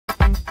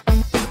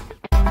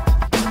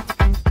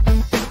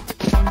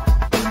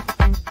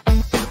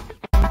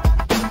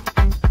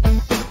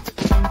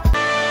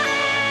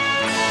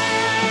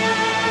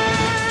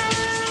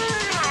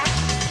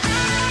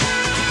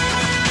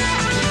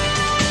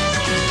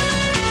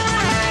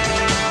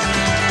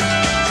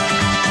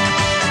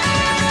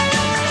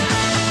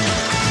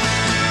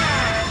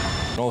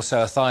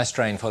also a thigh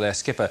strain for their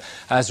skipper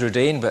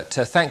Azruddin, but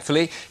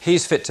thankfully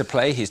he's fit to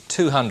play. His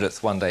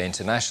 200th one-day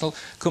international.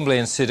 Kumble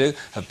and Sidhu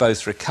have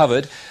both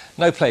recovered.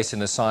 No place in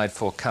the side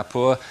for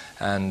Kapoor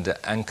and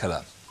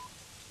Ankala.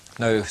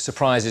 No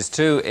surprises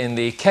too in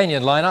the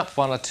Kenyan lineup.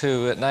 One or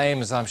two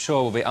names I'm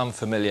sure will be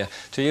unfamiliar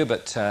to you,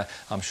 but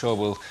I'm sure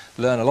we'll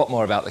learn a lot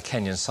more about the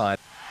Kenyan side.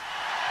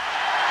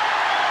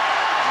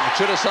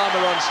 Cuttack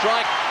on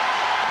strike.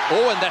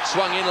 Oh, and that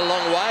swung in a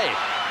long way.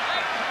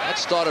 That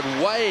started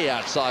way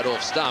outside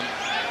off stump.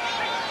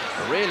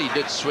 It really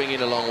did swing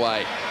in a long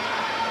way.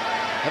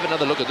 Have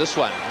another look at this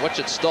one. Watch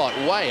it start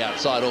way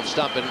outside off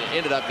stump and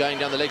ended up going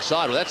down the leg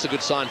side. Well, that's a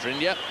good sign for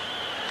India.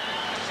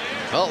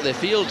 Well, their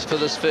field for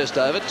this first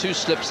over, 2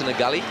 slips and a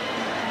gully.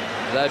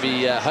 They'll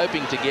be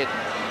hoping to get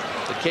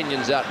the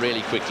Kenyans out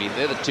really quickly.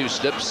 They're the 2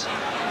 slips,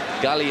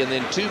 gully, and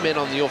then 2 men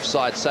on the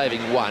offside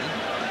saving 1.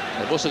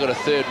 They've also got a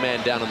 3rd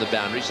man down on the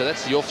boundary, so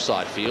that's the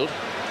offside field.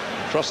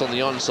 Cross on the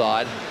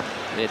onside.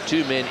 There are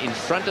 2 men in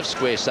front of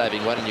square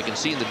saving 1, and you can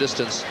see in the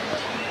distance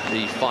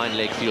the fine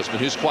leg fieldsman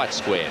who's quite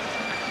square.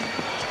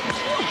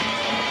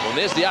 Well,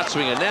 there's the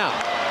outswinger now.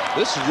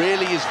 This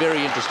really is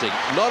very interesting.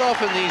 Not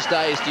often these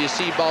days do you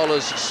see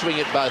bowlers swing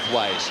it both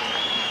ways.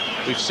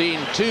 We've seen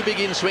 2 big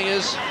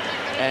in-swingers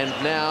and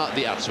now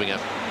the outswinger.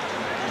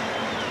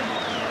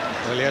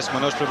 Well, yes,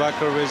 Manoj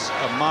Prabhakar is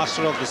a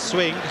master of the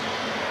swing,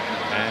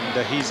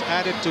 and he's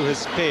added to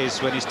his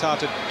pace. When he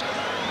started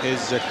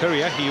his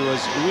career, he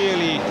was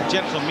really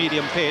gentle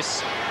medium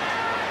pace.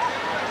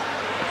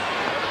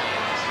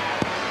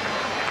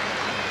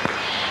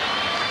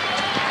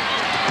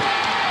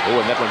 Oh,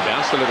 and that one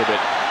bounced a little bit.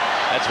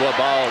 That's well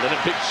bowled, and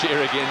a big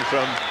cheer again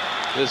from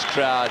this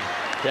crowd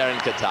here in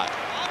Cuttack.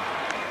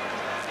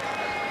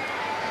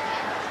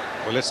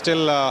 Well, it's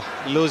still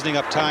loosening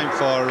up time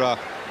for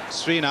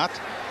Srinath,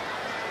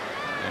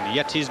 and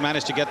yet he's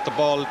managed to get the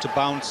ball to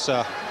bounce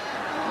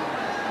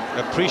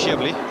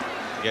appreciably,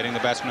 getting the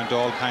batsman into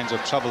all kinds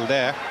of trouble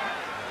there.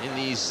 In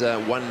these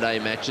one-day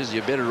matches,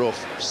 you're better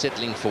off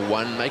settling for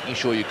 1, making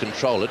sure you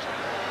control it.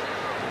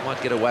 You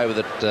might get away with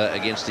it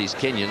against these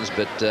Kenyans,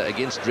 but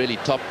against really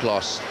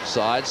top-class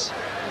sides,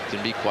 it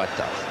can be quite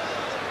tough.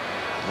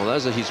 Well,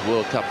 those are his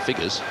World Cup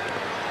figures.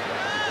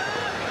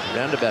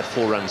 Around about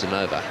 4 runs and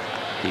over,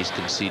 he's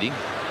conceding.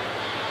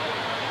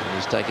 And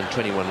he's taken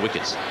 21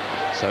 wickets.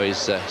 So he's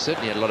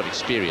certainly had a lot of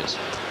experience.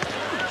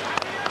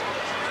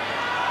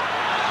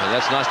 And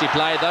that's nicely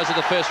played. Those are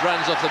the first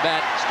runs off the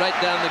bat, straight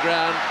down the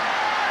ground.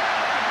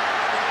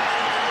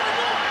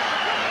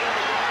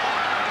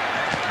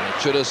 And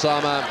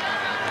Cuttack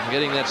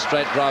getting that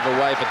straight drive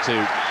away for 2.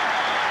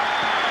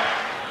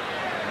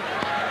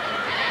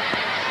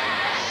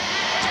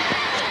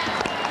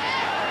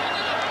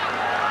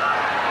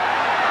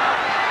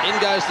 In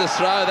goes the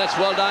throw. That's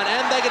well done.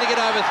 And they're going to get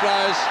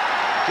overthrows.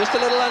 Just a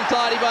little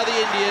untidy by the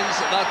Indians.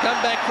 They'll come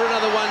back for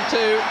another 1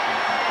 too.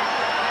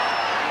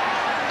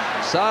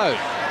 So,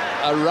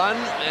 a run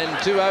and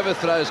 2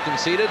 overthrows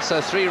conceded.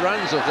 So 3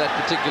 runs off that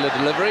particular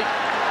delivery.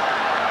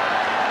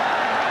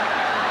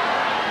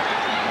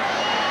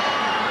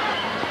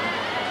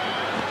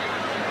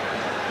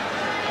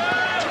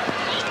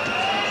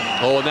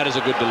 Oh, and that is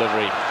a good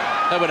delivery.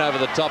 That went over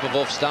the top of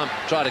off stump,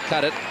 tried to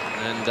cut it,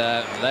 and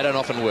they don't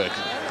often work.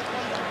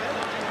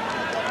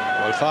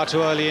 Well, far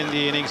too early in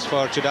the innings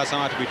for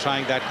Cuttack to be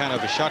trying that kind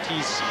of a shot.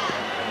 He's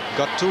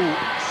got 2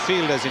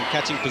 fielders in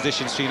catching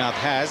position, Srinath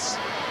has.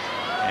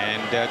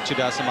 And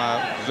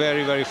Cuttack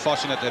very, very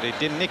fortunate that he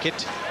didn't nick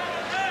it.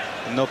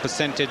 No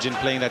percentage in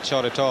playing that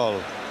shot at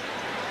all.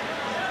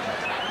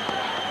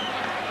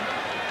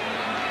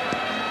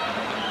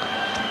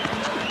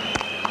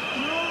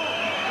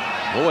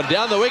 Oh, and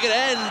down the wicket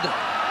end.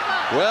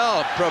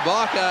 Well,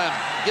 Prabhakar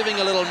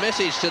giving a little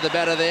message to the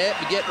batter there.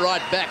 Get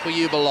right back where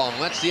you belong.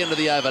 That's the end of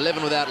the over.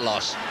 11 without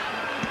loss.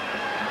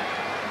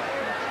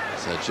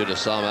 So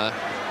Cuttack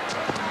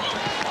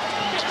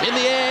in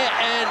the air,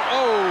 and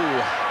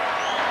oh!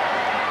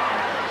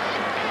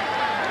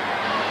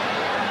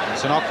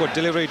 It's an awkward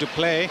delivery to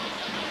play.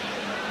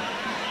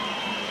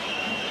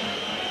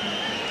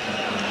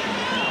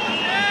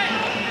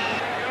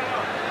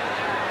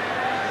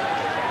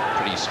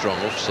 Pretty strong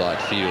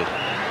offside field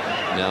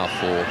now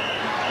for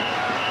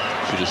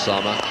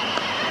Cuttack.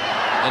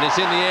 And it's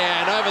in the air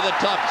and over the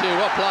top too.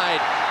 Well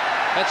played.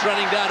 That's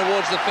running down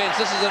towards the fence.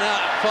 This is a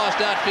fast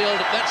outfield.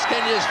 That's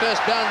Kenya's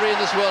first boundary in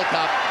this World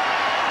Cup.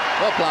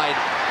 Well played.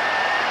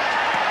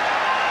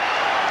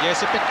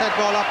 Yes, he picked that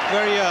ball up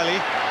very early.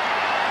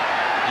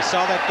 He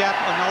saw that gap,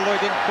 and although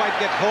he didn't quite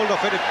get hold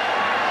of it,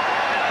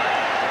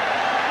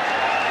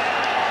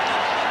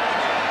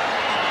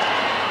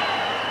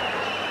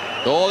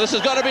 oh, this has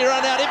got to be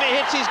run out. If he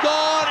hits, he's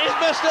gone. He's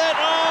missed it.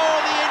 Oh,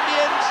 the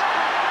Indians.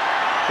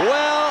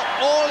 Well,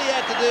 all he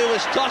had to do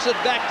was toss it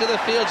back to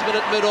the fieldsman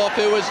at mid-off,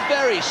 who was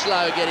very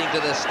slow getting to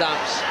the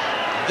stumps.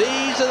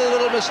 These are the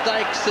little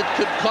mistakes that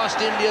could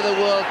cost India the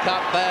World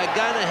Cup. They are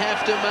going to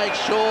have to make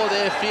sure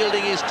their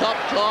fielding is top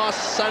class,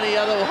 Sonny,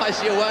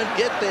 otherwise you won't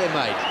get there,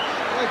 mate.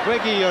 Well,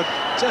 Greggy, you're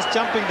just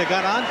jumping the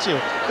gun, aren't you?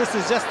 This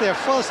is just their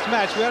first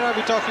match. Where are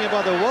we talking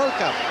about the World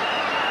Cup?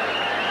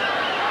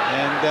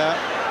 And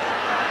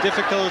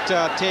difficult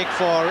take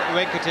for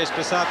Venkatesh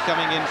Prasad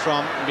coming in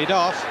from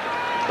mid-off.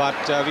 But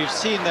we've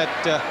seen that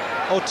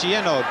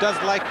Otieno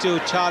does like to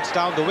charge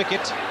down the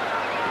wicket,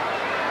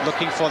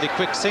 looking for the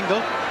quick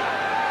single.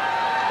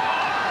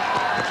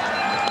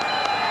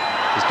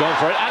 He's gone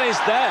for it, and he's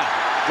there,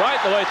 right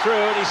the way through,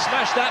 and he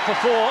smashed that for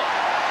 4.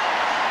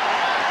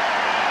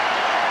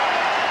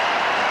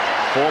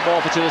 4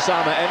 more for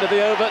Chudasama. End of the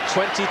over,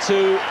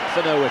 22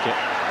 for no wicket.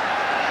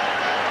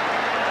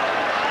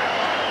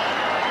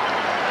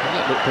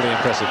 That looked pretty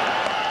impressive.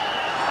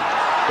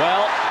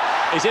 Well,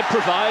 he's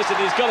improvised and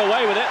he's got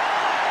away with it.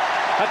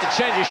 Had to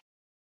change his...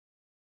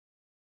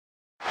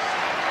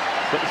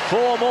 But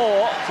 4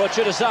 more for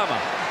Chudasama.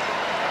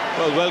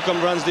 Well,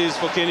 welcome runs these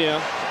for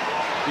Kenya.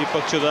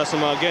 Deepak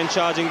Chudasama again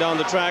charging down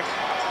the track.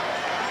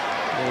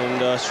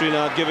 And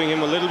Srinath giving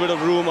him a little bit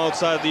of room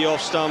outside the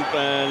off stump,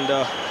 and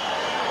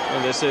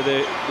they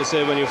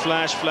say when you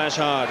flash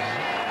hard.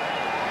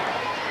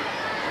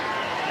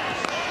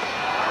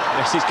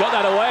 Yes, he's got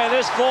that away, and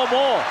there's 4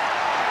 more.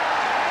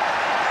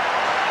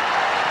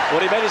 Well,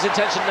 he made his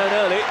intention known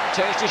early,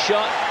 changed his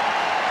shot.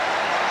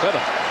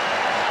 Clever.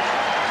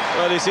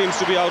 Well, he seems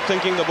to be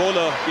outthinking the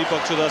bowler,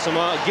 Deepak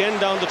Chudasama. Again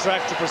down the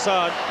track to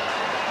Prasad.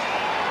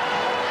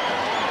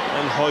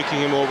 And hoiking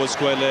him over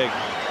square leg.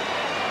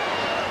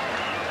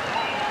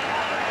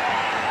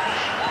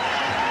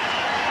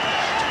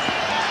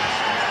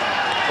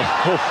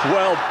 Oh,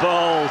 well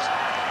bowled.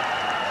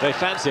 They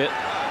fancy it.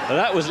 But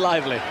that was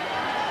lively.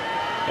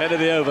 End of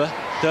the over,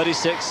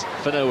 36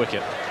 for no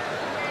wicket.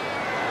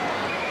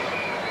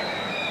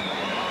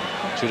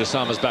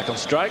 Chudasama's back on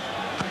strike.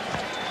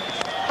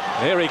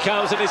 Here he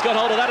comes, and he's got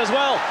hold of that as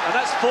well. And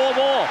that's 4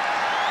 more.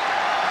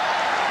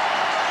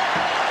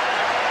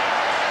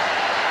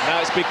 Now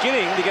it's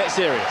beginning to get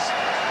serious.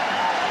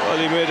 Well,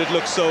 he made it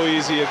look so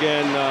easy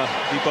again,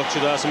 Deepak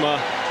Chudasama.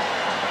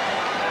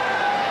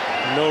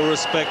 No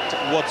respect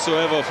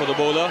whatsoever for the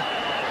bowler.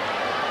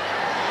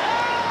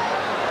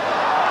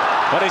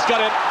 But he's got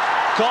him.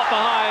 Caught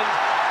behind.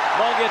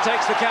 Mongia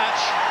takes the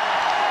catch.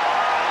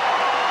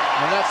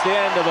 And that's the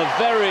end of a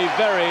very,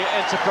 very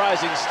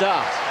enterprising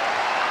start.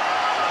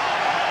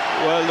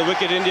 Well, the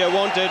wicket India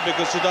wanted,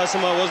 because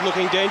Chudasama was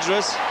looking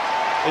dangerous.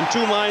 In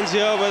 2 minds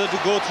here, whether to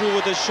go through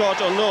with his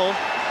shot or no.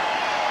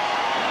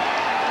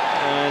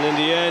 And in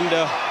the end,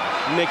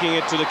 nicking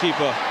it to the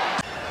keeper.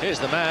 Here's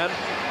the man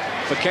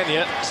for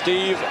Kenya,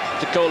 Steve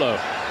Tikolo.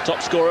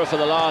 Top scorer for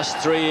the last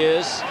 3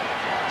 years.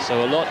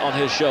 So a lot on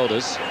his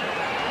shoulders.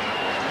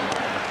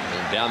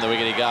 And down the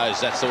wicket he goes.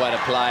 That's the way to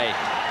play.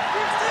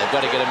 They've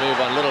got to get a move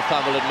on. Little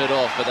fumble at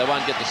mid-off, but they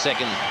won't get the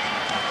second.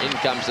 In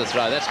comes the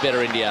throw. That's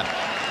better, India.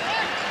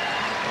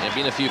 There have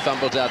been a few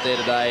fumbles out there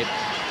today.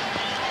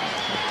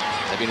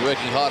 They've been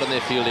working hard on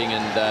their fielding,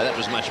 and that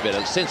was much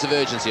better. Sense of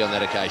urgency on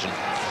that occasion.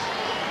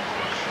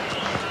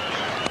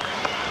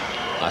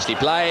 Nicely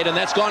played, and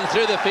that's gone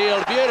through the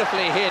field.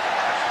 Beautifully hit.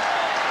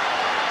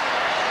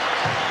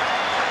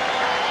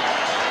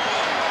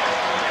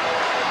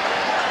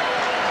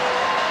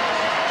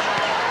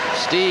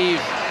 Steve,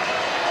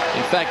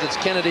 in fact, it's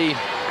Kennedy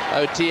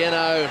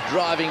Otieno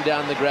driving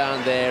down the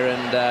ground there,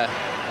 and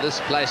this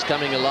place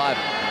coming alive.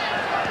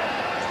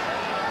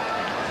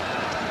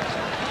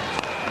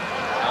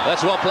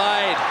 That's well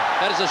played.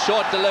 That is a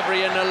short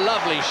delivery and a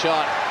lovely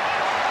shot.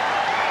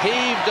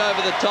 Heaved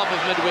over the top of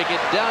mid-wicket,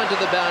 down to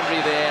the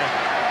boundary there.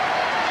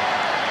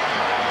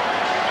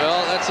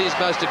 Well, that's his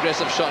most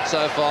aggressive shot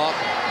so far.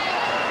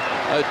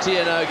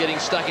 Otieno getting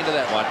stuck into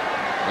that one.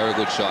 Very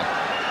good shot.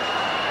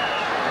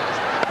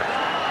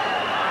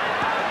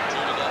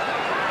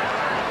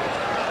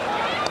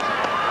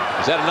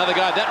 Is that another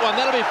guy? That one,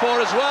 that'll be 4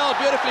 as well.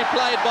 Beautifully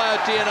played by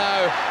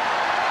Otieno.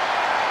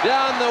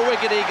 Down the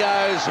wicket he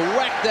goes,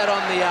 whacked that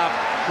on the up,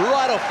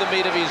 right off the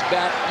meat of his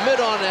bat.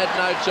 Mid-on had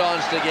no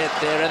chance to get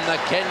there, and the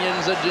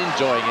Kenyans are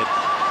enjoying it.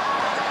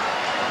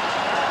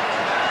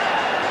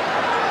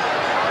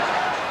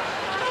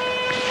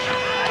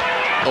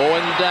 Oh,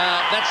 and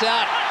that's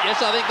out. Yes,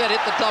 I think that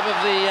hit the top of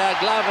the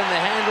glove and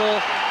the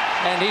handle,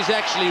 and he's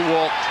actually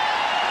walked.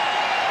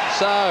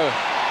 So,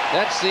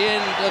 that's the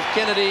end of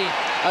Kennedy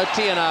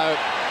Otieno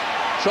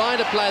trying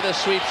to play the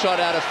sweep shot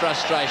out of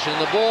frustration.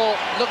 The ball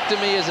looked to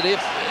me as if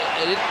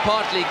it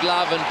partly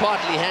glove and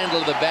partly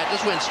handle the bat.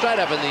 Just went straight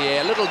up in the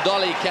air. Little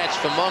dolly catch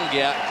for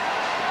Mongia.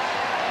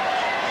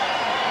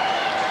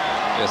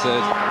 Yes,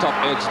 a top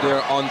edge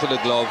there onto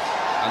the glove,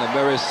 and a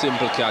very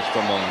simple catch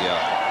from Mongia.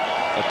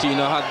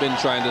 Otieno had been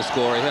trying to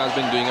score. He has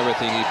been doing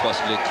everything he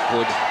possibly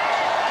could.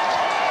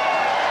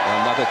 On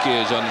that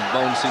occasion,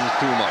 bouncing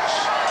too much.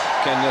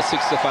 Kenya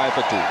 65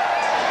 for 2.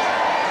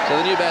 So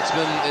the new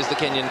batsman is the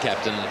Kenyan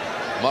captain,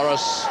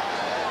 Morris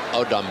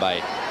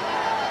Odombe.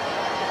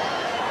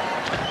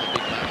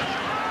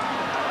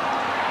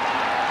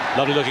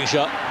 Lovely looking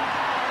shot.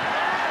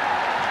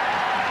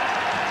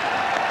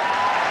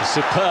 A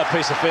superb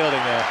piece of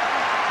fielding there.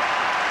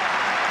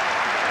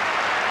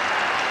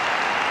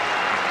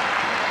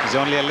 He's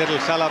only a little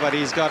fella, but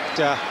he's got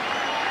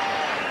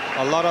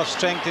a lot of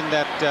strength in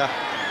that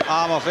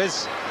arm of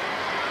his.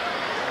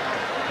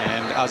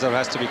 And Azhar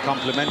has to be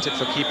complimented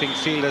for keeping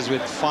fielders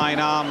with fine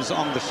arms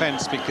on the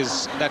fence,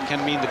 because that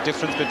can mean the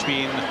difference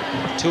between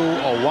 2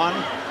 or 1.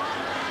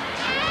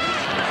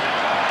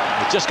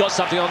 He just got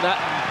something on that,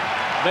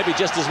 maybe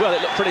just as well. It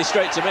looked pretty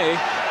straight to me.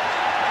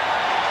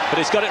 But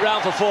he's got it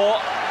round for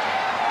 4.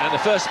 And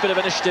the first bit of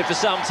initiative for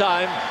some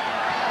time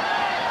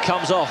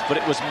comes off, but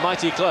it was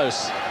mighty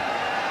close.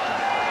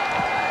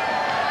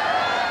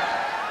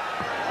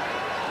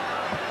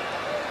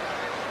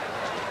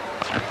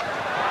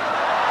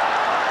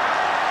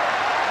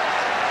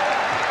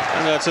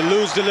 And that's a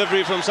loose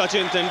delivery from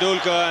Sachin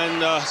Tendulkar,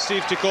 and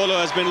Steve Tikolo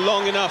has been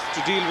long enough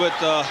to deal with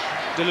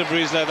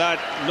deliveries like that.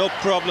 No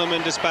problem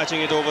in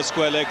dispatching it over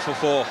square leg for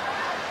 4.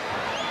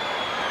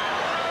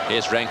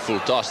 Here's rank full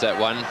toss, that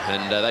one,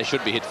 and they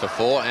should be hit for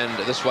 4, and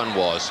this one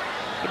was.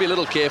 Got to be a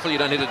little careful you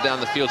don't hit it down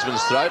the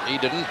fieldsman's throat. He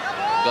didn't.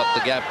 Got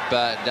the gap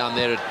down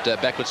there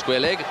at backward square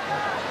leg.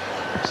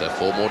 So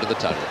 4 more to the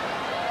total.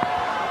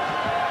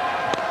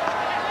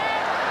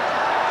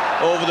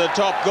 Over the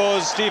top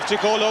goes Steve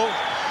Tikolo.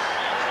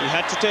 He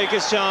had to take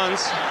his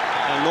chance,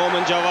 and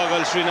Mohammad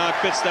Javagal Srinath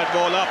pits that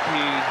ball up.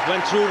 He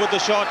went through with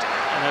the shot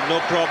and had no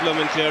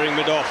problem in clearing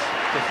mid-off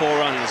for 4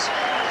 runs.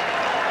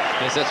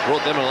 Yes, that's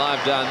brought them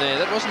alive down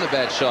there. That wasn't a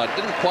bad shot.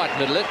 Didn't quite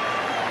middle it.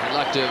 I'd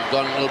like to have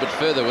gone a little bit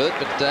further with it,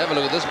 but have a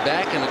look at this,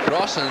 back and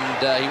across, and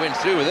he went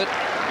through with it.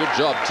 Good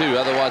job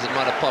too, otherwise it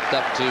might have popped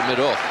up to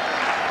mid-off.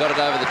 Got it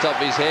over the top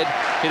of his head,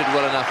 hit it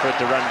well enough for it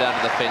to run down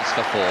to the fence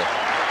for 4.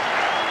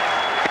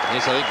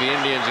 Yes, I think the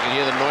Indians, you can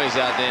hear the noise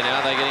out there now.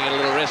 They're getting a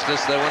little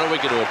restless. They want a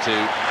wicket or 2.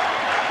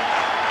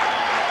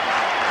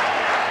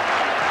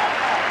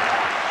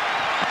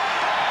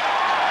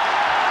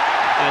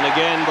 And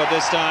again, but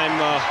this time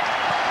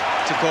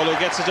Tikolo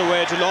gets it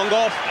away to long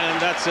off, and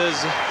that's his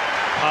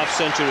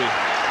half-century.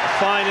 A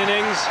fine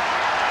innings,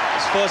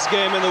 his first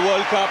game in the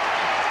World Cup,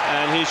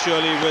 and he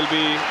surely will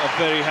be a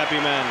very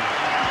happy man.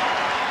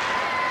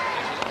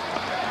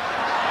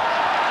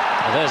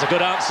 Well, there's a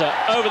good answer.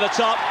 Over the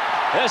top.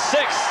 There's 6.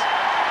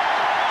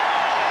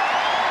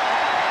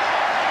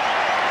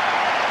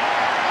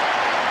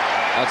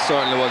 That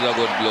certainly was a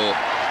good blow.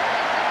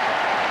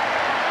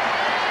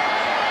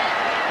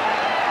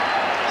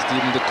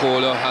 Stephen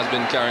Tikolo has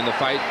been carrying the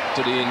fight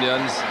to the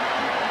Indians,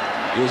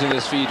 using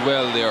his feet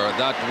well there.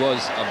 That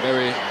was a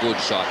very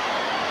good shot.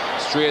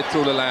 Straight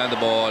through the line of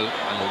the ball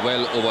and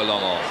well over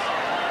long off.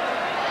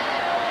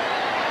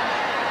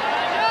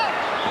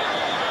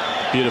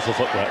 Beautiful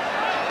footwork.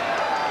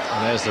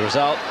 And there's the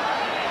result.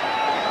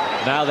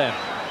 Now then,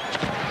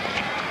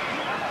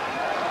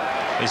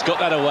 he's got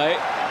that away,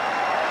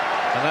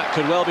 and that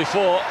could well be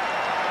 4.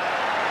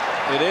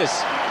 It is.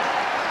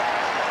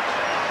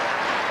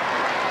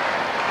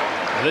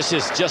 And this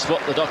is just what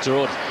the doctor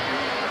ordered.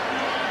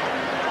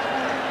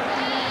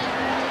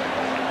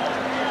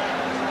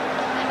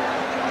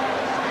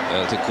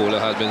 Well, Tikolo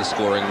has been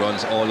scoring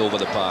runs all over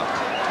the park.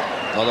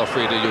 Not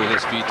afraid to use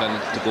his feet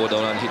and to go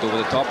down and hit over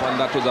the top, and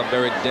that was a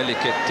very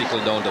delicate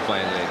tickle down the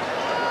fine leg.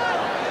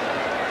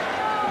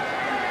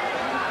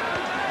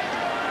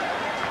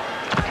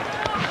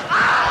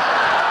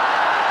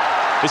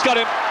 He's got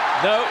him.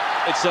 No,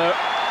 it's a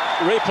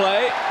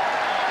replay.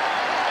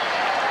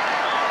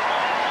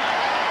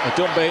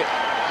 Adumbe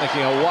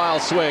making a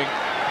wild swing.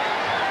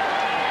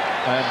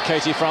 And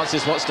Katie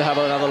Francis wants to have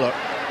another look.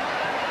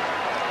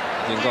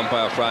 I think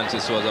umpire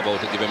Francis was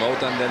about to give him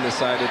out and then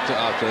decided to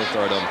after the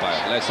 3rd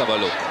umpire. Let's have a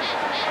look.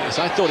 Yes,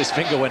 I thought his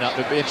finger went up.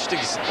 It'd be interesting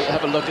to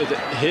have a look at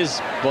his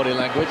body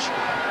language.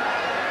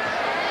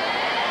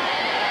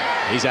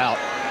 He's out,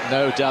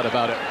 no doubt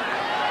about it.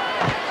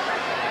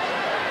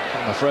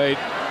 I'm afraid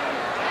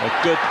a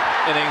good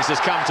innings has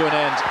come to an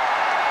end.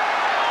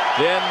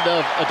 The end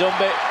of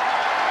Adumbe.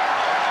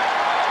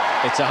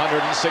 It's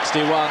 161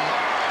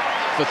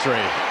 for 3.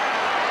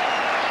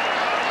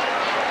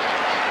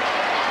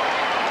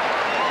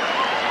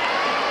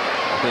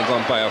 I think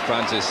umpire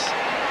Francis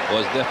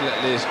was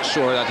definitely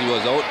sure that he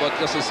was out, but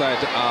just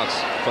decided to ask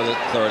for the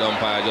 3rd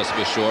umpire just to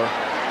be sure.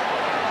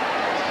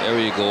 There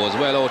he goes,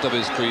 well out of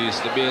his crease.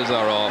 The bails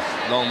are off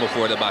long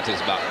before the bat is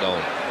back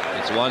down.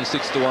 It's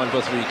 161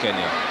 for 3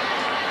 Kenya.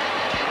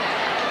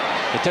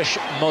 Hitesh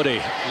Modi,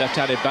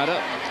 left-handed batter,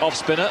 off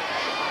spinner,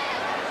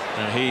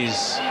 and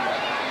he's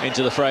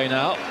into the fray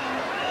now.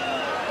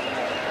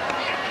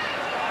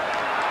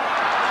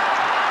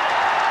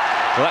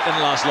 Well, that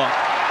didn't last long.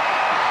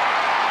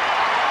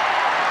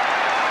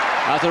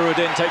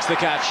 Atharuddin takes the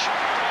catch,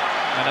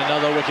 and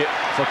another wicket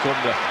for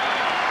Kumble.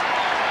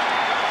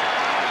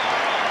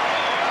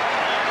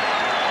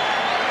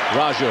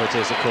 Raju it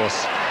is, of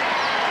course.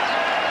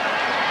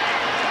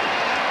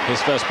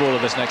 His first ball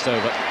of this next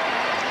over,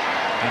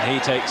 and he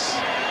takes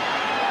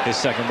his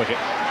 2nd wicket.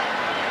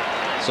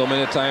 So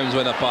many times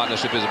when a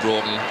partnership is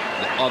broken,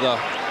 the other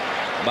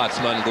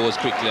batsman goes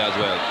quickly as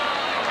well.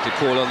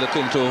 Tikolo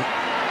looking to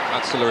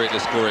accelerate the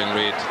scoring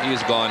rate.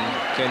 He's gone.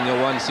 Kenya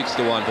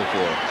 161 for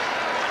 4.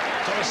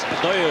 Thomas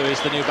Doyo is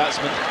the new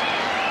batsman.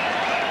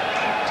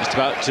 Just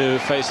about to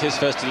face his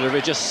first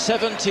delivery, just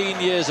 17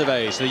 years of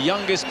age, the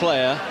youngest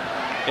player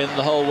in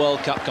the whole World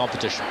Cup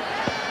competition.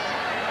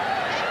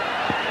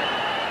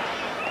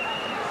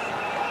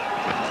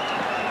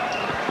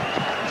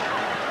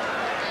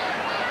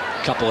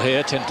 Couple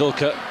here,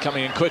 Tendulkar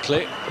coming in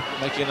quickly,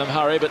 making them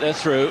hurry, but they're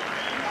through.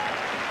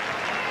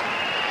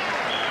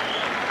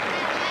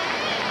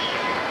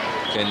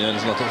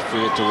 Kenyan's not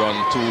afraid to run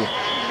two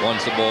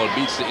once the ball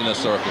beats the inner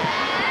circle.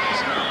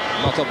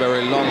 It's not a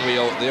very long way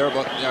out there,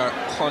 but they are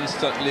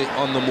constantly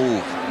on the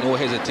move, no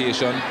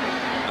hesitation,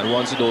 and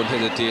once you don't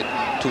hesitate,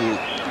 two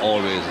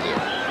always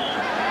there.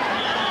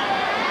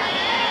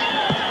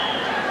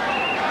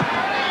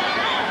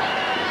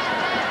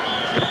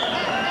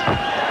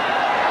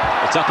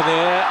 It's up in the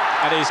air,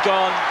 and he's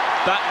gone,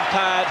 bat and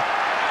pad.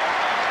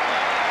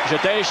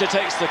 Jadeja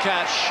takes the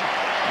catch,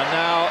 and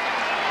now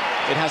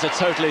it has a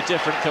totally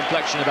different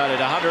complexion about it.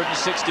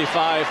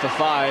 165 for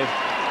 5.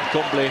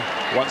 Kumble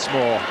once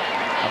more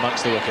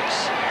amongst the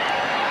wickets.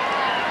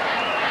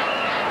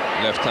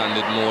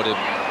 Left-handed mode,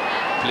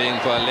 playing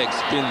for a leg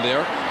spin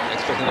there,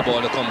 expecting the ball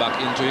to come back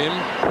into him.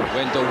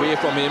 Went away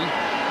from him,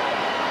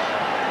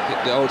 hit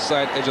the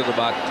outside edge of the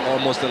bat,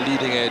 almost the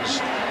leading edge,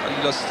 and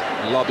just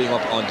lobbing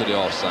up onto the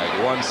offside.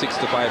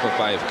 165 for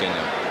 5,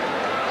 Kenya.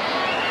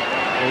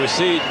 Well, we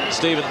see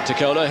Stephen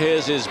Tikolo.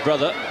 Here's his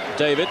brother,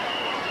 David,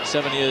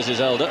 7 years his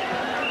elder.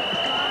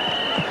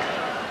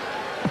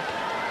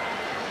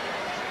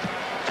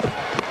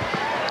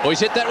 Oh, he's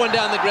hit that one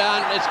down the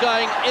ground. It's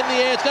going in the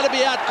air. It's going to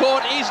be out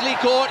caught, easily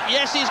caught.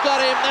 Yes, he's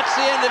got him. That's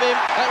the end of him.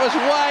 That was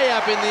way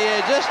up in the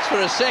air just for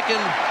a second.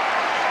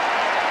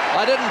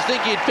 I didn't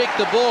think he'd pick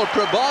the ball.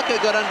 Prabhakar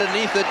got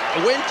underneath it,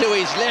 went to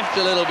his left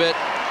a little bit,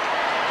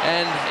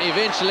 and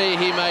eventually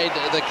he made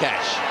the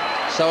catch.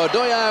 So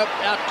Odoya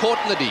out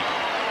caught in the deep.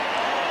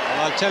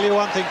 Well, I'll tell you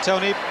one thing,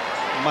 Tony.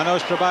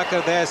 Manoj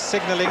Prabhakar there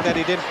signaling that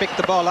he didn't pick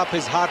the ball up.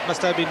 His heart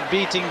must have been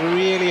beating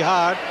really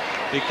hard,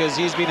 because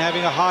he's been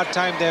having a hard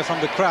time there from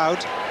the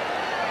crowd,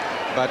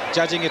 but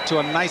judging it to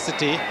a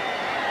nicety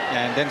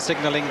and then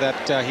signaling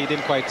that he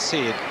didn't quite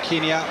see it.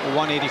 Kenya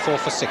 184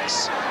 for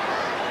 6.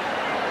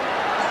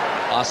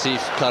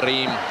 Asif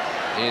Karim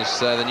is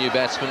the new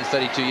batsman,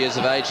 32 years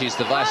of age. He's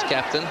the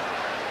vice-captain.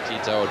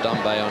 Tito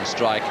Odumbe on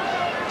strike.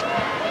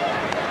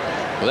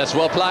 Well, that's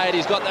well played.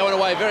 He's got that one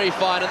away very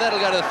fine, and that'll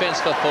go to the fence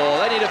for 4.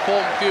 They need a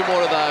few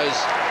more of those.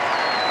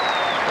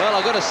 Well,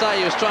 I've got to say,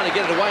 he was trying to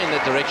get it away in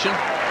that direction.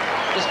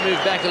 Just move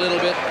back a little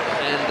bit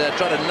and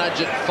try to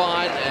nudge it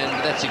fine, and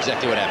that's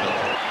exactly what happened.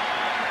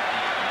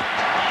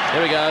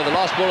 Here we go, the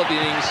last ball of the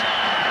innings.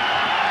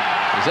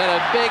 He's had a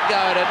big go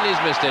at it, and he's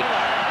missed it.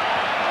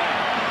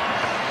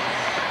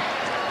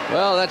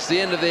 Well, that's the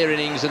end of their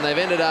innings, and they've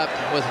ended up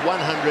with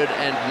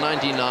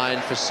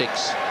 199 for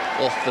 6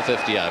 off the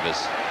 50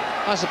 overs.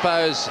 I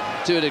suppose,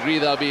 to a degree,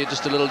 they'll be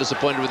just a little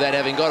disappointed with that,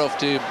 having got off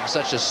to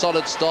such a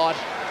solid start,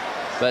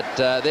 but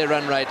their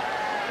run rate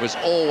was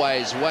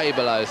always way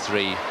below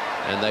 3.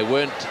 And they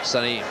weren't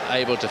suddenly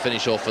able to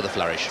finish off with a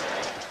flourish.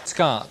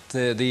 Scott,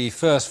 the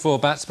first 4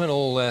 batsmen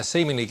all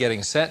seemingly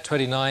getting set,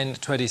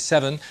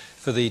 29-27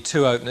 for the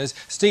 2 openers.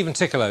 Stephen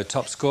Tikolo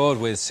top scored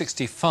with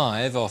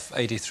 65 off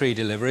 83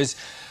 deliveries.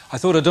 I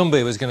thought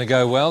Odumbe was going to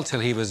go well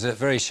till he was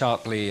very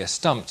sharply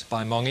stumped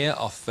by Mongia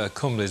off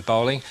Kumble's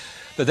bowling.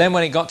 But then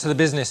when it got to the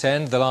business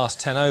end, the last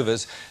 10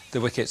 overs, the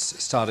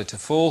wickets started to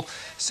fall,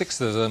 6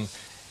 of them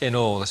in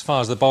all. As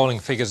far as the bowling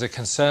figures are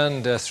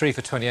concerned, 3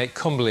 for 28,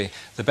 Kumble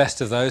the best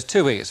of those,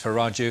 2 wickets for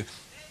Raju,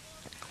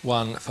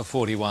 1 for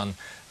 41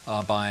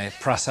 by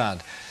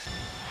Prasad.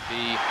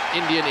 The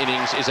Indian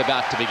innings is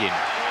about to begin.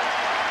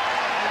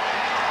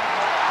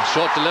 A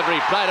short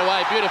delivery played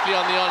away beautifully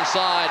on the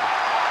onside.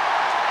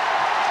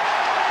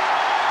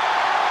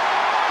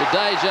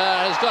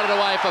 Jadeja has got it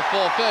away for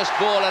 4, first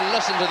ball, and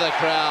listen to the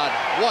crowd.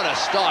 What a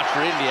start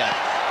for India.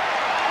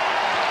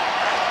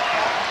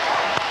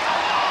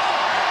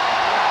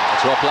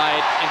 Well played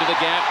into the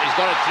gap. He's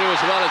got it through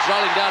as well. It's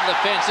rolling down the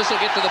fence. This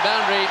will get to the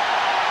boundary.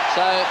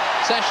 So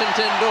Sachin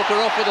Tendulkar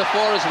off with a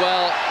 4 as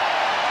well.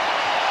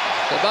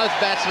 So both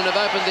batsmen have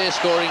opened their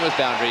scoring with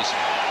boundaries.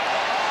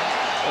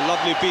 A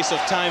lovely piece of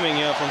timing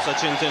here from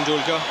Sachin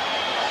Tendulkar.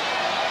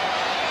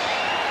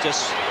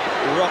 Just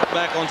rocked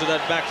back onto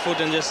that back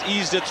foot and just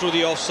eased it through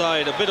the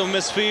offside. A bit of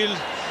misfield,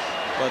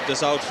 but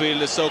this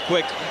outfield is so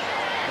quick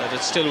that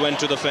it still went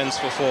to the fence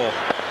for 4.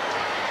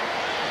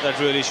 That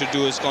really should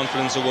do his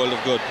confidence a world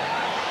of good.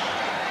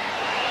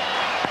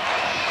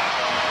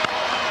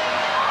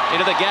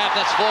 Into the gap,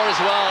 that's 4 as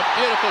well.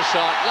 Beautiful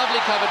shot, lovely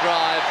cover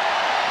drive,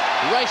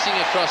 racing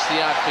across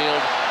the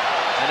outfield,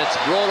 and it's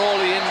brought all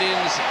the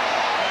Indians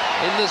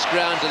in this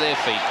ground to their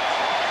feet.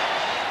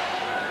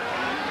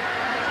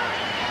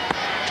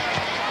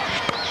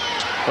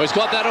 Well, he's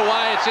got that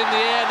away, it's in the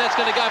air, and that's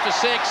going to go for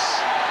 6.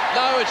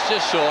 No, it's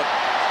just short.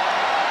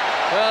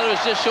 Well, it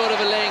was just short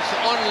of a length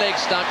on leg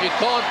stump. You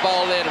can't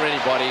bowl there to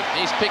anybody.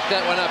 He's picked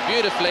that one up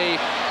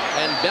beautifully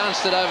and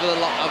bounced it over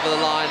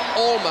the line,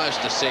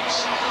 almost a 6.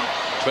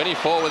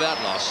 24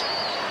 without loss.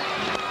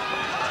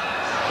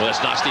 Well,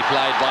 that's nicely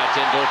played by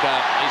Tendulkar.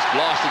 He's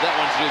blasted that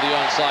one through the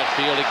onside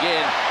field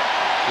again.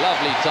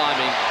 Lovely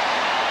timing.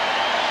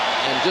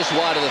 And just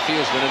wide of the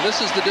fieldsman. And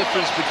this is the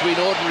difference between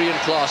ordinary and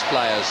class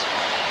players.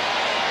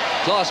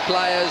 Class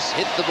players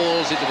hit the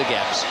balls into the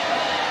gaps.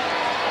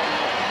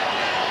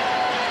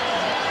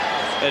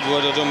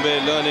 Edward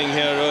Odumbe learning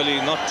here early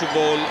not to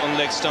bowl on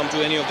leg stump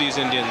to any of these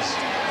Indians.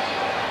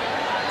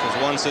 Because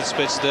once it's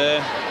pitched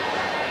there,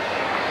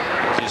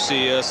 as you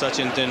see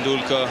Sachin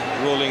Tendulkar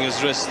rolling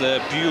his wrist there,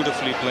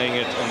 beautifully playing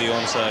it on the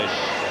onside.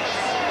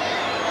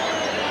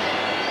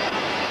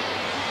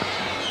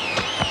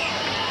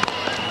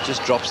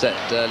 Just drops that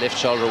left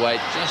shoulder away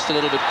just a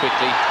little bit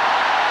quickly.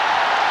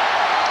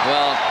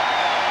 Well,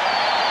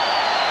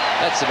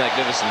 that's a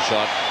magnificent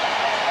shot.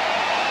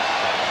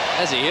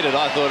 As he hit it,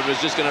 I thought it was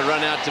just going to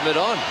run out to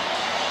mid-on.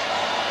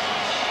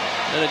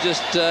 And it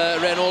just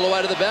ran all the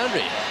way to the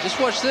boundary. Just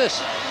watch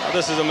this.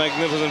 This is a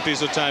magnificent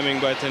piece of timing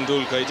by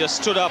Tendulkar. He just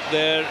stood up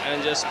there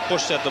and just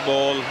pushed at the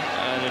ball,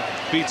 and it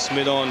beats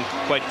mid-on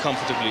quite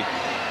comfortably.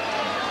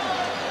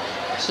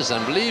 This is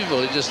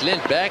unbelievable. He just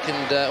leant back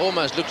and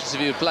almost looked as if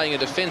he were playing a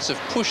defensive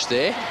push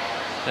there.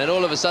 And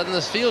all of a sudden, the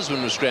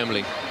fieldsman was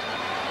scrambling.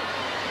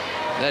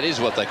 That is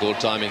what they call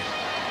timing.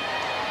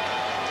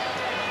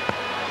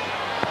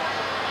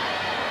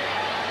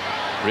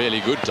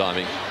 Really good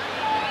timing.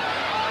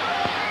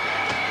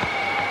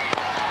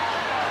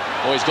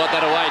 Oh, he's got that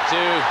away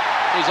too.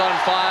 He's on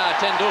fire.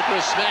 Tendulkar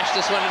has smashed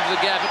this one into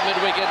the gap at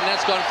mid-wicket, and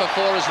that's gone for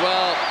 4 as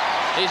well.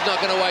 He's not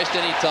going to waste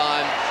any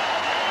time.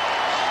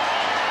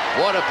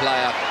 What a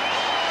player.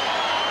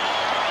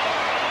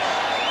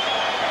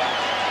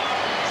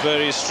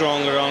 Very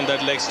strong around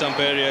that leg stump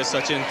area,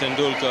 Sachin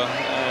Tendulkar.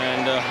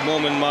 And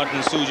Momin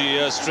Martin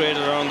Suji here straight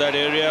around that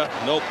area.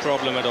 No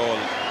problem at all.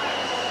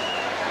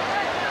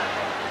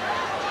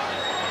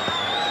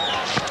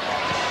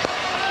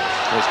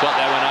 He's got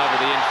that one over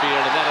the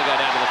infield, and that'll go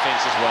down to the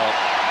fence as well.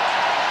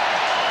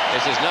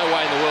 There's no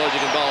way in the world you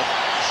can bowl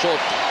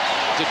short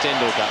to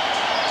Tendulkar.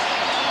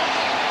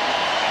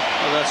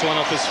 Well, that's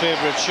one of his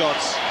favourite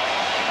shots.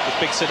 He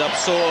picks it up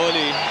so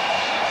early.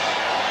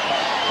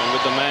 And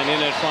with the man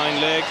in at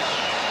fine leg,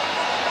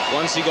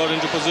 once he got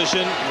into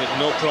position, he had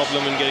no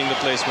problem in getting the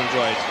placement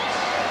right.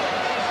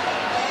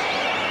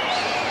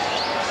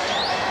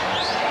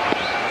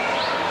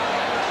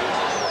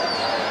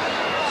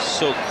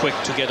 So quick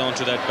to get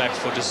onto that back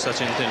foot is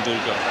Sachin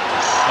Tendulkar.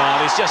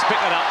 Well, he's just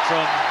picked it up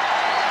from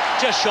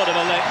just short of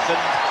a length and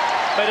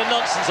made a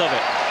nonsense of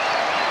it.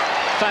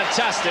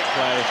 Fantastic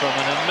play from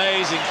an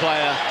amazing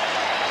player,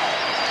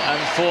 and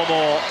 4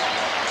 more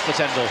for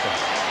Tendulkar.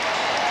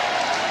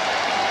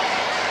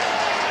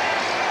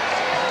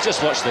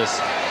 Just watch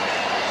this.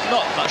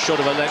 Not much short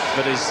of a length,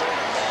 but his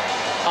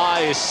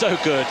eye is so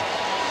good.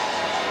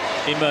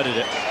 He murdered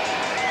it.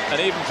 And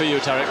even for you,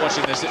 Tariq,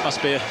 watching this, it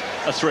must be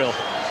a thrill.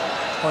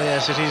 Oh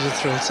yes, it is a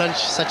thrill.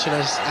 Sachin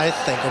is, I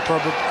think, or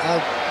probably,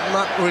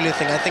 not really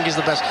think, I think he's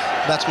the best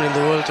batsman in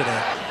the world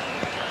today.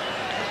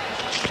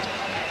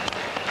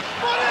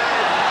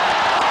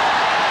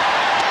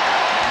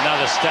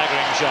 Another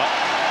staggering shot.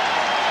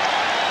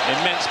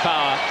 Immense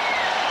power.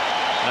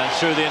 And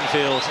through the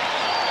infield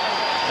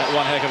at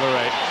one heck of a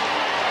rate.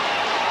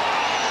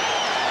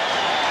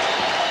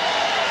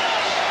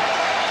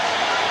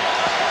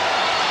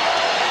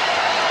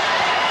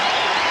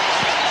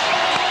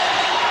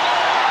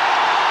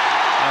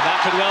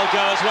 Could well go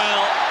as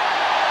well.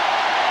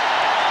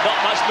 Not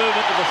much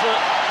movement of the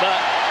foot, but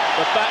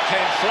the bat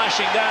came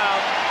flashing down,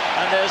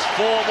 and there's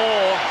 4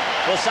 more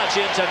for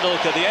Sachin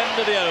Tendulkar. The end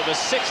of the over,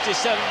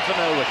 67 for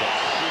no wicket.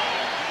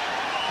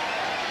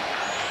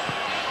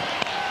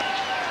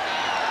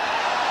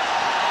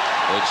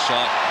 Good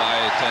shot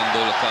by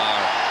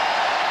Tendulkar.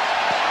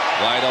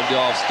 Wide of the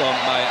off stump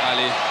by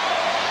Ali.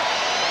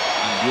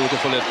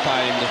 Beautifully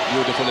timed,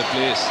 beautifully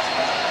placed.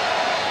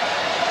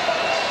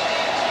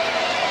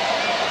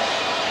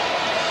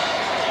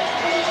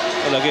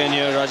 Well, again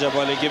here,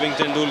 Rajapali giving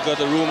Tendulkar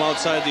the room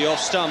outside the off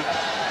stump.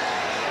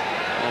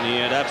 And he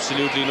had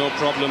absolutely no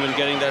problem in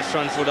getting that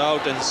front foot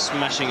out and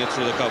smashing it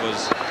through the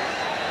covers.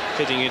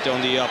 Hitting it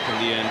on the up in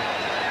the end.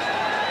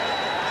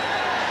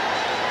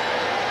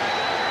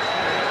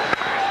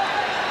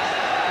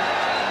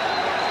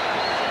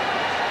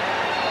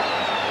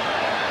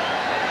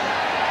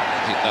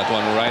 Hit that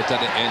one right at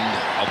the end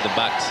of the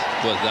bat.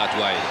 Was that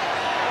wide.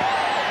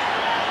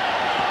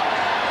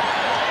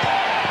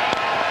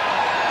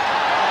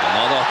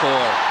 Another 4.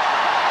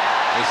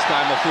 This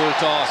time a full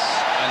toss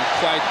and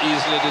quite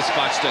easily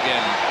dispatched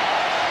again.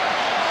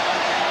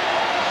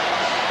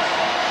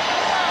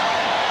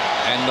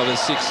 End of the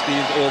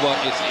 16th over.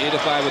 It's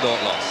 85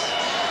 without loss.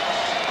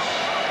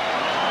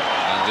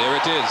 And there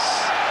it is.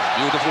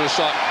 Beautiful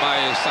shot by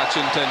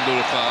Sachin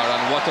Tendulkar,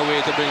 and what a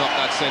way to bring up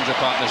that central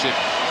partnership.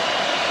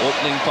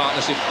 Opening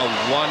partnership of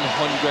 100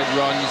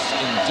 runs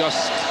in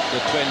just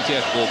the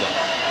 20th over.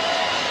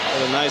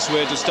 Well, a nice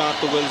way to start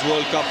the Wills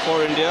World Cup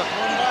for India.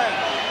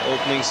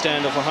 Opening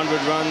stand of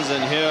 100 runs,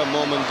 and here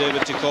moment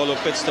David Tikolo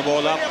pits the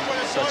ball up.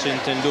 Sachin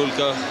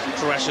Tendulkar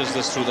crashes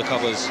this through the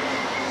covers.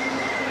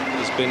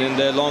 His He's been in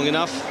there long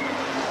enough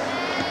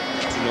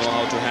to know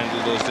how to handle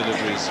those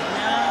deliveries.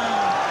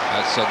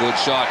 That's a good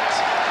shot.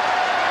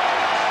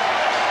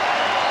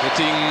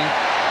 Hitting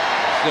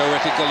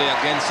theoretically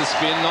against the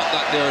spin. Not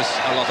that there's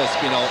a lot of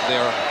spin out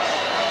there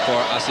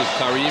for Asif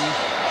Karim,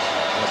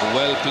 but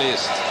well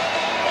placed.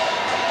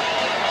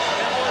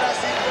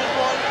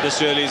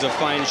 This really is a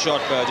fine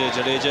shot by Ajay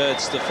Jadeja.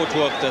 It's the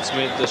footwork that's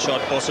made the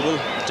shot possible.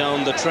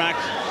 Down the track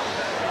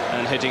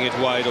and hitting it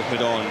wide of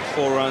mid-on.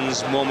 4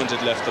 runs, moment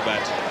it left the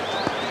bat.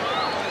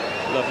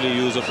 Lovely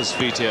use of his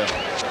feet here.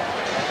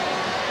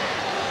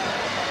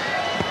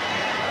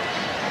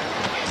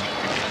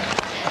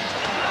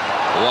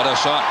 What a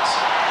shot.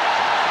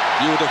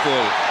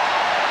 Beautiful.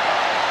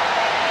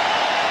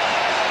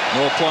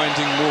 No point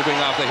in moving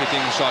after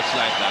hitting shots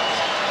like that.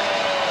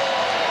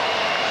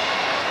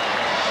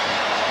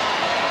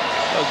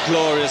 A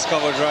glorious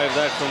cover drive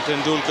that from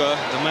Tendulkar.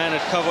 The man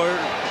at cover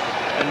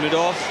and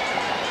mid-off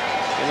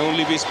can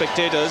only be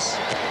spectators.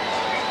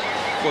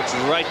 Foot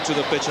right to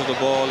the pitch of the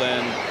ball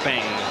and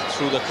bang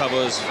through the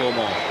covers for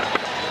more.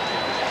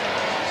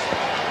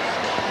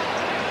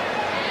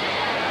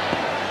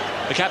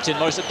 The captain,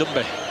 Mohsen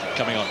Dumbe,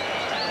 coming on.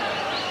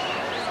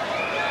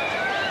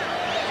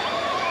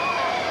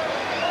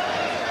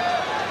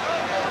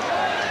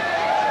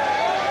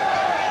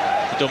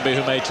 Dumbe,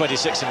 who made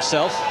 26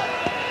 himself,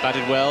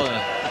 batted well in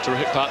a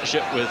terrific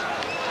partnership with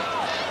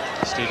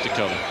Steve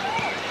Tikolo.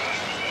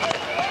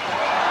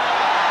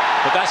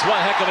 But that's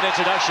one heck of an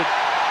introduction.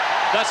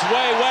 That's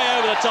way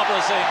over the top of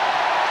the scene.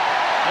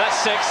 That's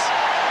 6.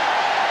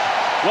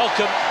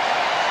 Welcome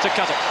to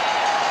Cuttack.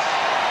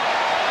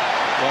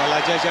 Well,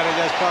 Ajay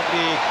Jadeja is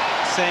probably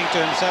saying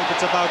to himself,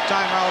 it's about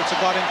time I also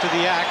got into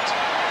the act.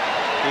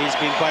 He's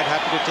been quite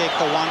happy to take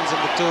the 1s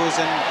and the 2s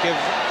and give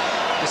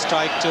the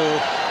strike to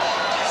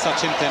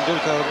Sachin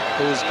Tendulkar,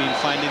 who's been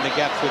finding the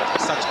gap with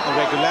such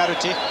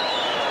regularity.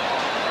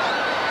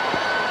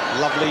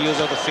 Lovely use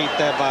of the feet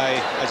there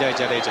by Ajay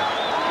Jadeja.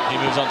 He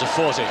moves on to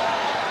 40.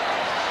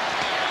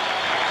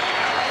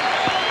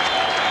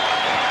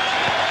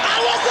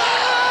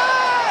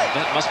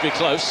 That must be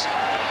close.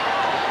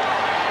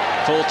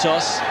 Full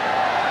toss.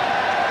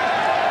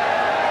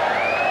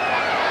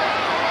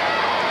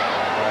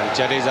 Well,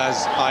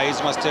 Jadeja's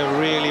eyes must have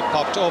really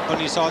popped open.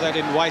 He saw that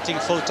in Whiting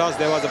full toss.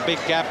 There was a big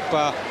gap.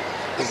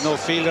 There's no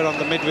fielder on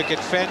the mid-wicket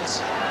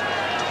fence.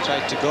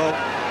 Tried to go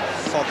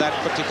for that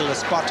particular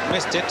spot.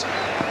 Missed it.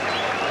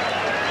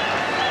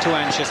 Too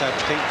anxious, I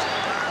think.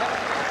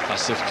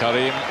 Asif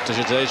Karim to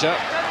Jadeja.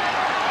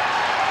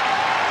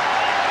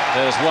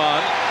 There's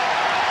one.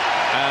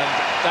 And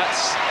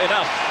that's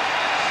enough.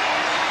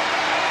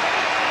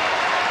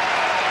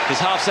 His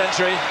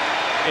half-century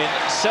in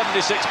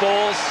 76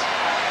 balls,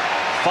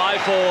 5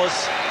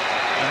 4s,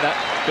 and that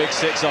big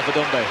 6 off of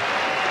Dumbe.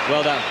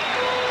 Well done.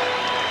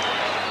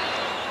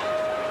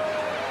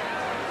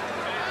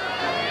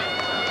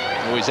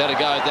 Oh, he's had a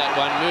go at that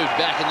one, moved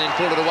back and then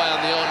pulled it away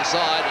on the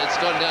onside. It's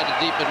gone down to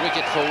deep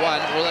mid-wicket for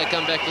 1. Will they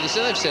come back for the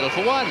they've settled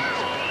for 1?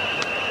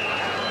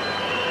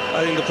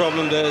 I think the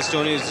problem there is,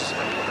 Tony, is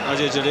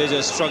Ajay Jadeja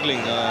is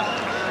struggling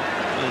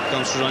when it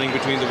comes to running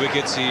between the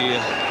wickets. He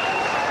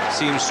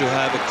seems to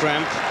have a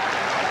cramp.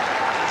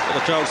 But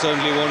the crowd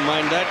certainly won't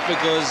mind that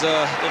because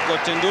they've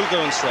got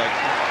Tendulkar on strike.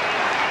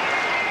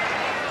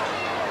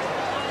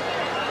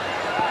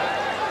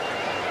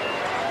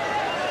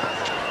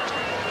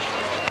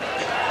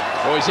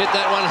 Oh, he's hit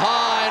that one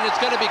high and it's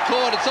going to be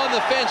caught. It's on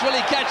the fence. Will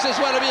he catch this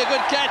one? It'll be a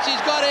good catch.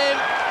 He's got him.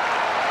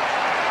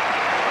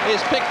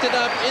 He's picked it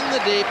up in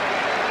the deep.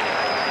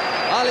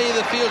 Ali,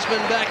 the fieldsman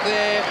back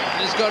there,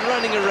 has gone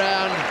running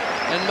around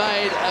and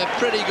made a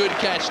pretty good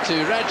catch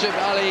too. Rajab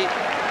Ali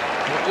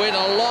went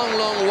a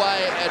long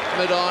way at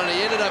mid-on.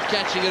 He ended up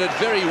catching it at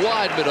very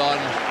wide mid-on,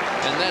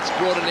 and that's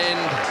brought an end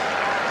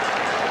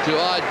to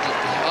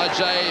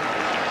Ajay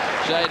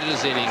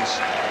Jadeja's innings.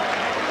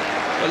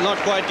 Well, not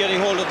quite getting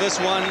hold of this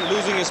one,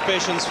 losing his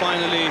patience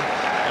finally,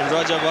 and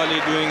Rajab Ali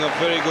doing a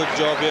very good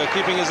job here,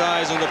 keeping his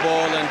eyes on the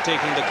ball and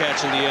taking the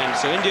catch in the end.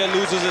 So India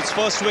loses its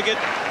first wicket,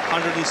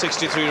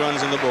 163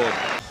 runs on the board.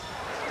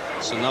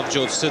 So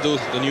Navjot Sidhu,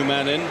 the new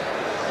man in,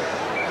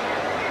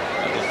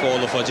 at the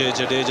fall of Ajay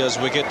Jadeja's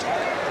wicket.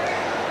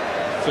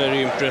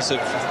 Very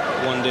impressive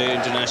one-day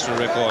international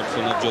record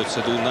for Navjot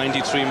Sidhu.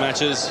 93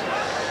 matches,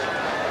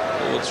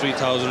 over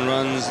 3,000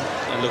 runs,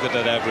 and look at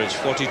that average,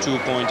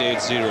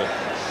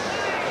 42.80.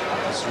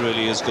 This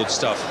really is good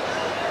stuff.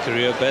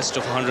 Career best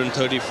of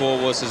 134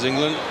 versus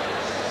England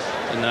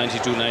in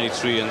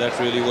 92-93, and that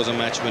really was a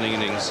match-winning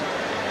innings.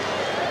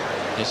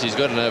 Yes, he's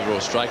got an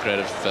overall strike rate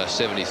of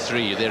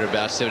 73,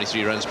 thereabouts,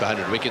 73 runs per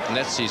 100 wicket, and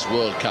that's his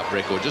World Cup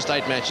record. Just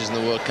 8 matches in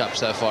the World Cup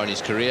so far in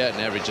his career, an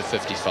average of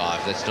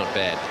 55. That's not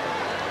bad.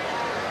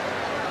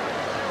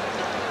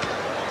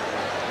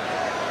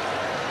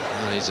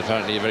 Well, he's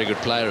apparently a very good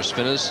player of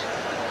spinners.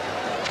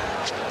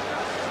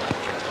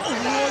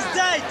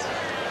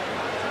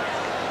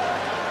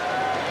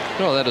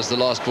 Well, that is the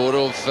last ball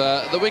of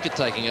the wicket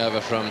taking over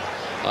from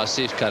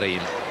Asif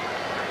Karim.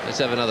 Let's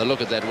have another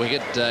look at that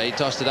wicket. He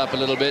tossed it up a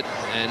little bit,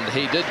 and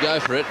he did go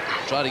for it.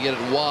 Try to get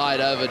it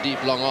wide over,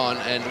 deep, long on.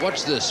 And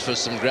watch this for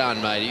some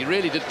ground, mate. He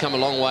really did come a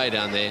long way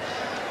down there,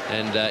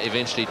 and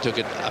eventually took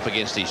it up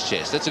against his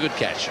chest. That's a good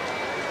catch.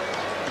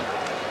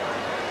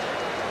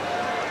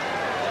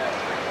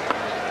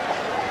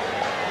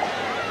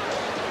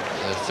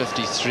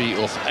 53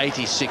 off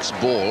 86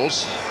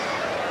 balls.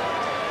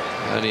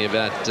 Only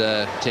about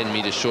 10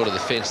 metres short of the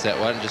fence, that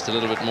one. Just a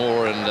little bit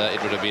more, and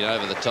it would have been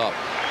over the top.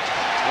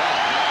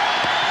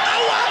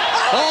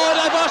 Oh,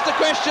 they've asked the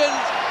question.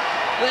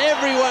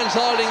 Everyone's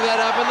holding that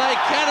up, and they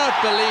cannot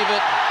believe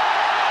it.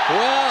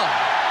 Well,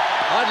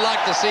 I'd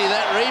like to see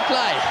that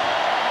replay.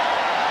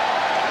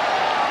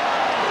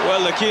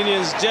 Well, the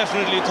Kenyans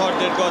definitely thought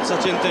they'd got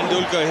Sachin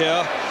Tendulkar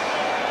here.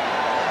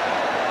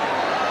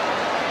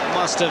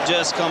 Must have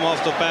just come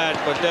off the pad,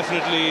 but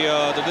definitely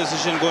the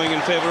decision going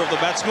in favour of the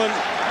batsman.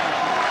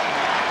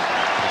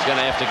 He's going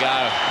to have to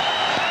go.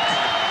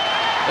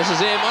 This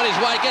is him on his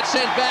way, gets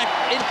sent back.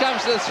 In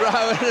comes the throw,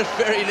 and it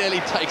very nearly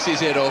takes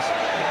his head off.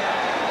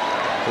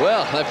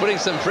 Well, they're putting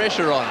some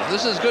pressure on.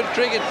 This is good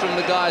cricket from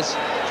the guys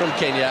from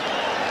Kenya.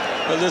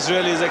 Well, this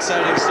really is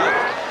exciting stuff.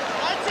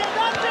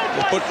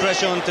 They put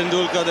pressure on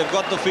Tendulkar. They've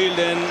got the field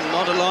in,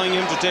 not allowing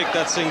him to take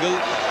that single.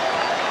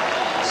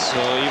 So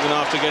even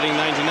after getting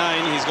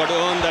 99, he's got to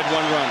earn that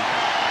one run.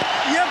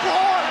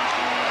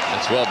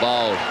 That's well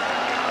bowled.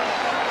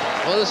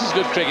 Well, this is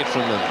good cricket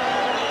from them.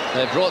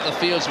 They brought the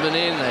fieldsman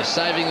in, they're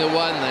saving the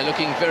one, they're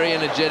looking very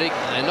energetic.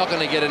 They're not going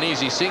to get an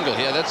easy single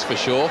here, that's for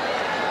sure.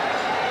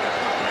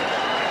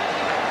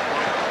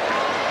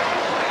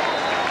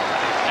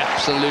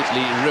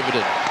 Absolutely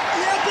riveted.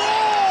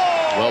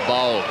 Well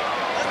bowled.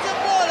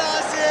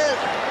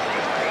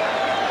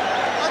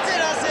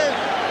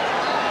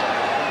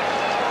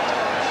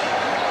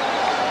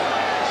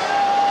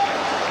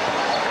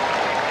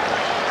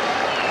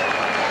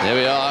 There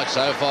we are,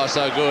 so far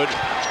so good.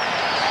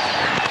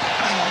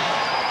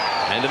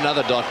 And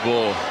another dot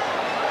ball.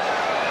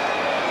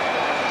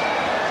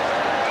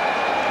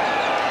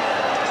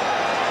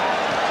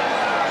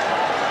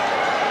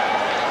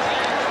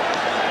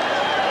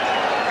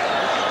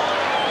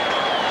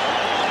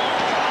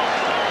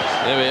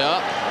 There we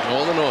are,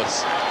 all the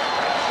noughts.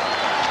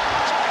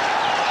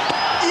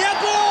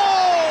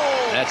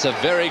 That's a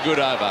very good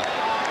over.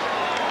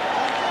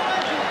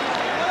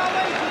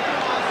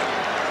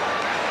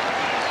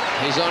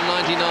 He's on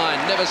 99,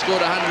 never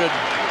scored 100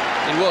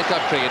 in World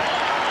Cup cricket.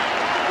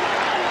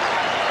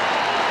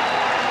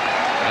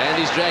 And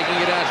he's dragging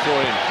it out for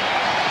him.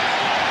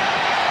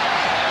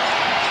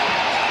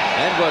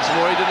 And what's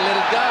more, he didn't let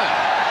it go.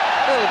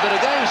 A little bit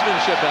of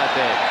gamesmanship out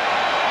there.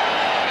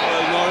 Well,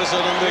 Norris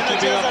are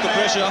keeping up the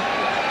pressure.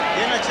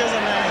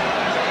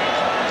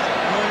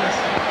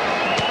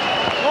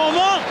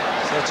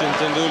 Sachin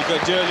Tendulkar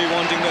dearly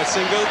wanting that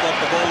single, but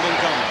the ball didn't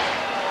come.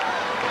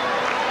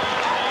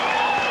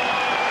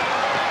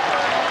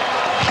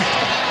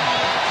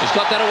 He's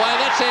got that away,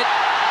 that's it.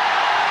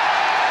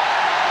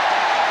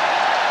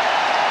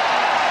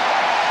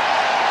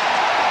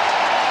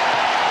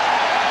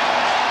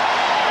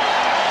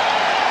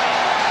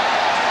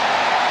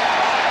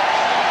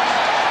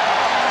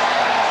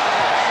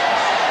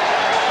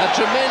 A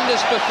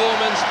tremendous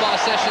performance by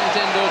Sachin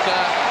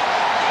Tendulkar.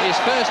 His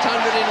first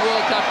 100 in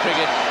World Cup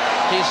cricket,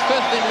 his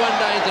 5th in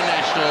one-day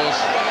internationals,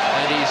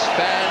 and his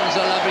fans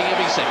are loving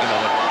every second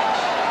of it.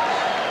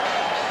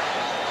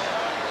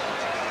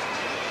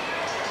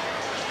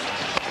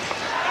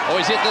 Oh,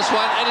 he's hit this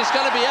one, and he's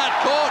going to be out,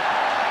 caught.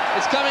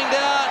 It's coming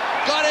down,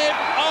 got him.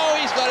 Oh,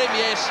 he's got him,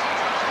 yes.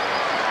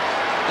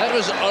 That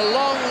was a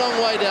long, long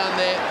way down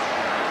there.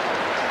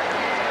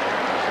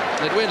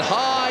 It went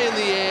high in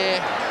the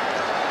air,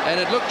 and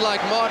it looked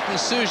like Martin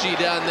Suji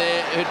down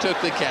there who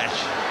took the catch.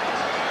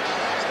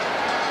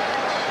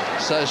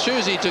 So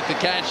Suji took the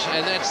catch,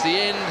 and that's the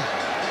end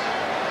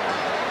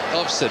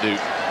of Sidhu.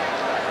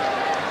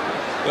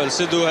 Well,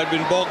 Sidhu had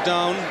been bogged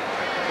down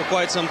for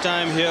quite some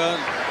time here,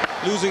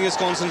 losing his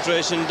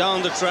concentration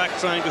down the track,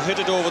 trying to hit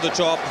it over the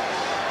top,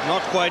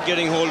 not quite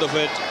getting hold of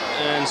it,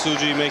 and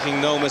Suji making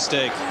no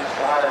mistake.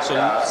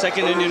 So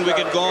second Indian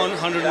wicket gone,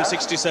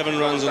 167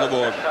 runs on the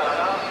board.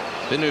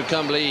 Anil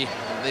Kumble,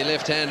 the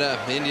left-hander,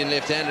 the Indian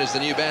left-hander, is the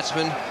new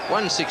batsman.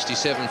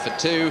 167 for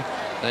 2.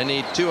 They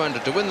need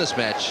 200 to win this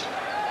match.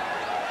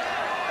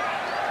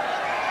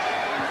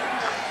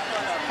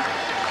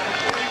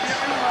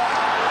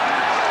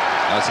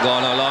 That's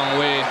gone a long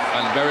way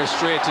and very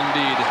straight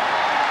indeed.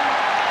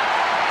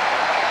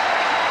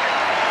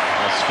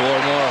 That's 4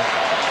 more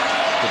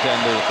to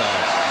Tendulkar.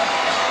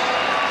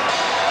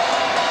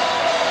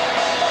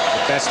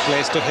 The best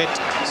place to hit,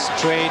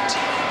 straight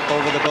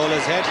over the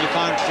bowler's head. You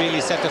can't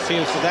really set a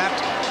field for that.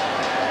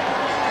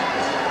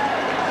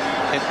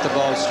 Hit the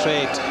ball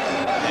straight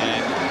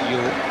and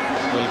you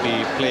will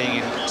be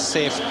playing in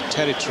safe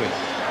territory.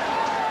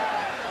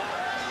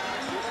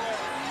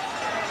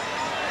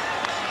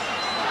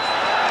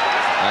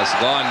 That's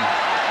gone.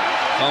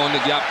 Found the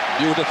gap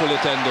beautifully,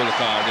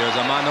 Tendulkar. There's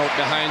a man out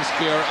behind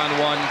square and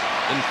one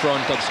in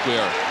front of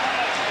square.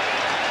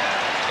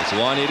 It's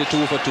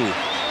 182 for 2.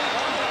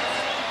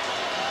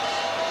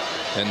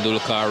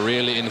 Tendulkar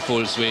really in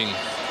full swing.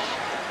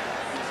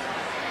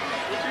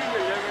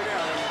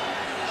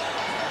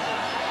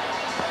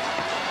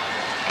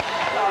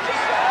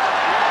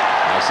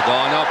 It's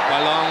gone up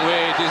a long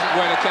way. It isn't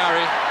going to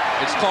carry.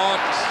 It's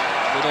caught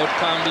without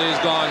Kumble is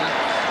gone.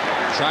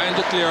 Trying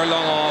to clear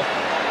long off.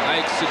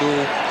 Likes to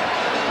do.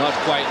 Not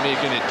quite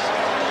making it.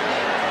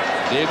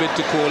 David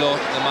Tikolo,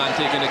 the man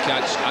taking the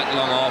catch at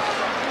long off.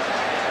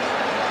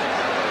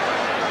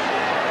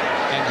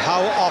 And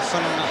how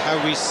often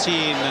have we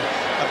seen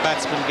a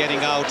batsman getting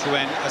out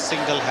when a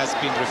single has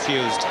been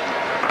refused?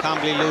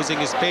 Kumble losing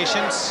his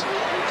patience,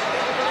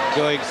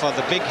 going for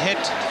the big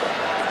hit.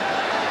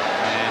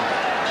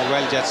 A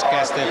well-judged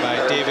catch there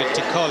by David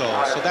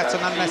Tikolo. So that's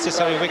an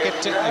unnecessary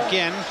wicket.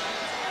 Again,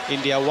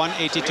 India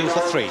 182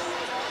 for 3.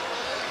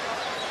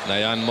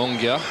 Nayan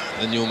Mongia,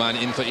 the new man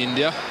in for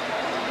India.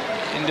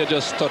 India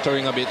just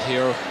stuttering a bit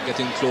here,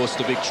 getting close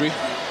to victory.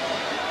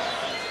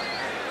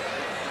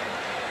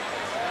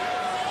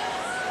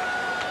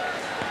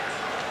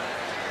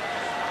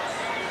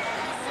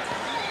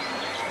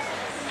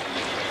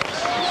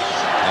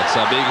 That's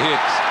a big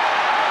hit.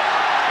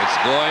 It's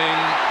going,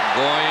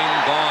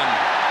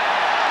 gone.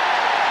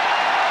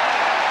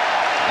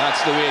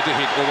 That's the way to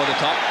hit over the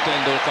top,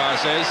 Tendulkar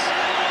says.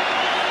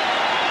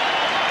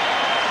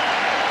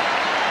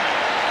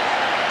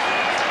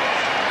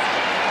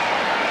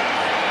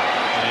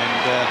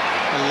 And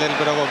a little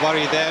bit of a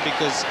worry there,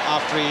 because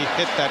after he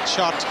hit that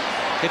shot,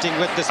 hitting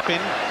with the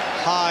spin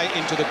high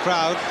into the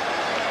crowd,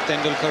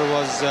 Tendulkar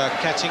was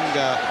catching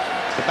the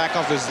back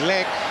of his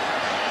leg.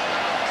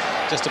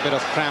 Just a bit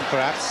of cramp,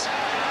 perhaps.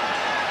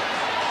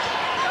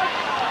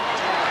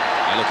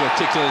 A little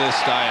tickle this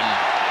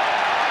time.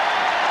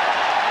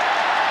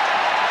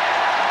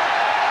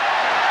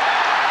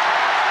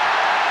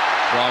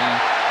 From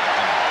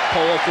a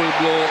powerful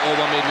blow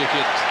over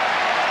mid-wicket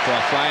to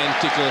a flying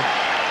tickle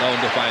down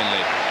the fine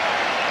leg.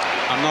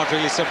 I'm not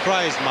really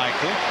surprised,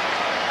 Michael.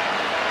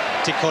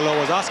 Tikolo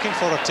was asking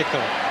for a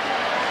tickle.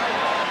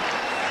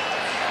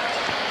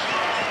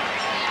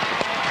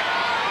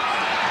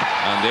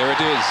 And there it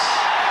is.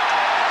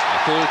 A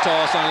full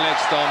toss on leg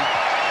stump.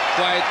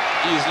 Quite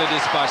easily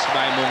dispatched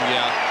by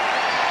Mongia.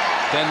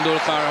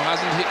 Tendulkar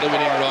hasn't hit the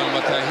winning run,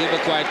 but he'll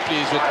be quite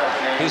pleased with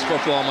his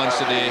performance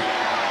today.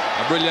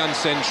 A brilliant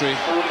century,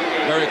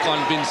 very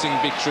convincing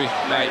victory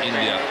by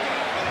India.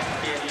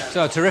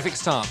 So a terrific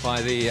start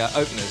by the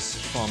openers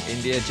from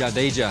India.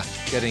 Jadeja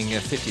getting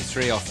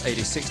 53 off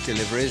 86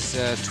 deliveries.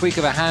 Tweak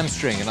of a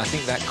hamstring, and I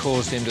think that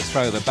caused him to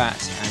throw the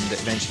bat and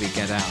eventually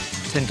get out.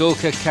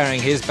 Tendulkar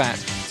carrying his bat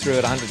through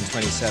at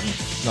 127,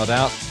 not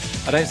out.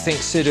 I don't think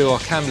Sidhu or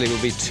Kumble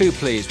will be too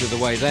pleased with the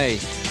way they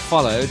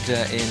followed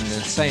in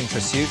the same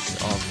pursuit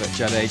of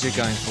Jadeja,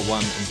 going for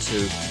 1 and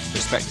 2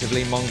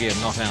 respectively. Mongia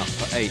not out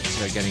for 8,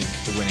 getting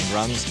the winning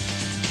runs.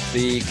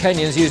 The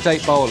Kenyans used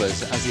 8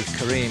 bowlers. Asif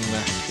Karim,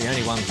 the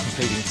only one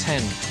completing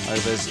 10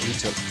 overs, he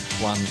took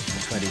 1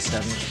 for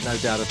 27. No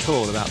doubt at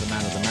all about the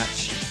man of the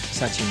match,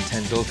 Sachin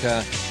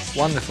Tendulkar.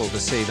 Wonderful to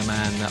see the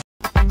man